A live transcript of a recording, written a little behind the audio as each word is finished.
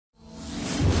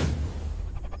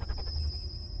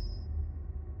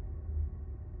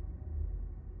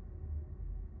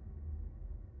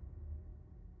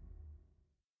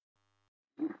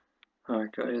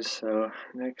Alright guys, so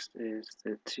next is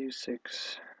the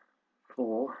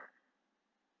 264,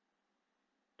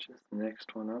 which is the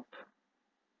next one up.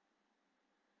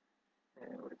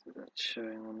 Whether that's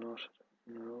showing or not,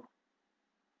 I don't know.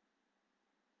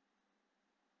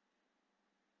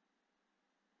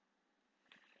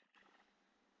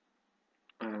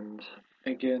 And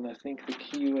again, I think the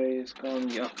keyway has gone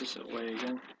the opposite way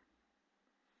again.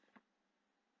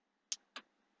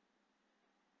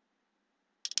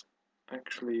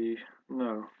 Actually,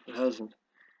 no, it hasn't.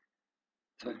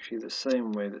 It's actually the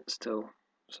same way that's still.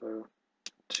 So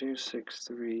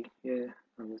 263 here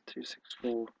and the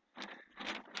 264.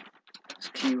 This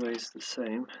keyway is the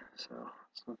same, so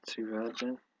it's not too bad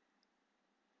then.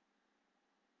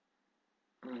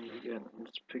 And again,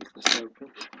 let's pick this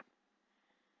open.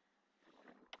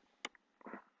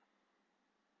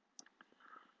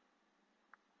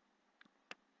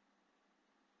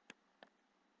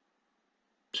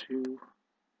 Two,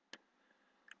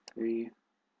 three,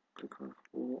 click on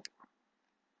 4,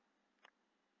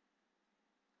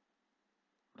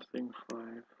 I think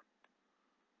 5,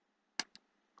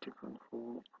 click on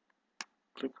 4,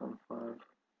 click on 5,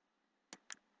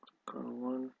 click on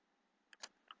 1,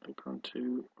 click on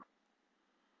 2,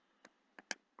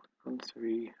 click on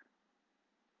 3,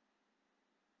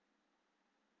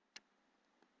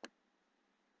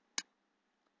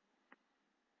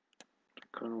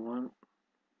 click on 1,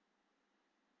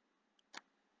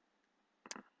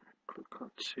 click on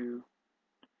 2,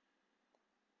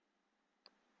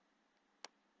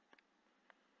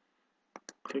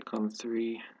 click on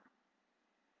 3,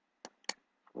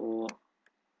 4,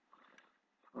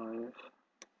 5,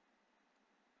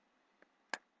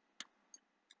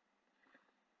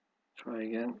 try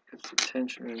again, because the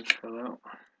tension range fell out.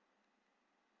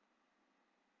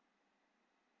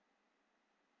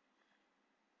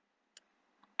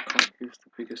 Can't use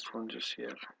the biggest one just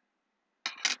yet.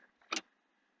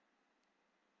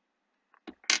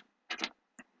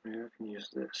 Maybe I can use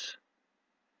this.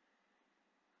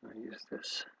 I use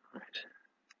this, right.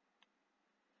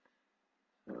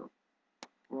 So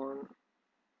 1,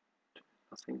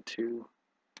 I think 2,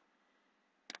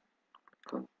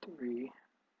 click on 3,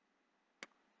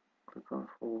 click on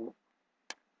 4,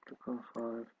 click on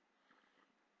 5,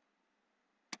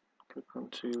 click on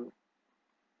 2,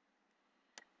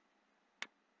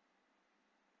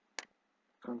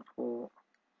 click on 4,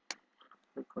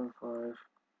 click on 5,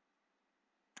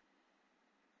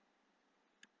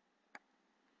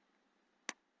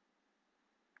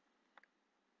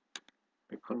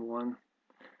 click on 1,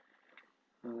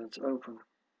 and it's open.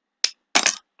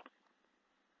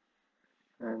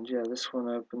 And yeah, this one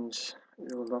opens,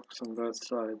 it locks on both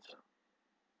sides.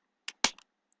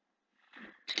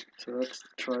 So that's the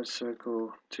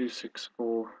Tri-Circle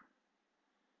 264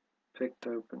 picked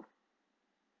open.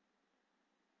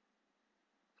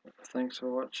 Thanks for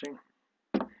watching,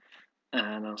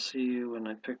 and I'll see you when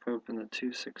I pick open the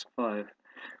 265,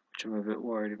 which I'm a bit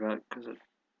worried about because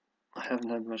I haven't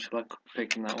had much luck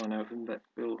picking that one open, but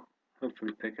we'll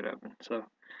hopefully pick it open. So,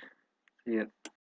 see ya.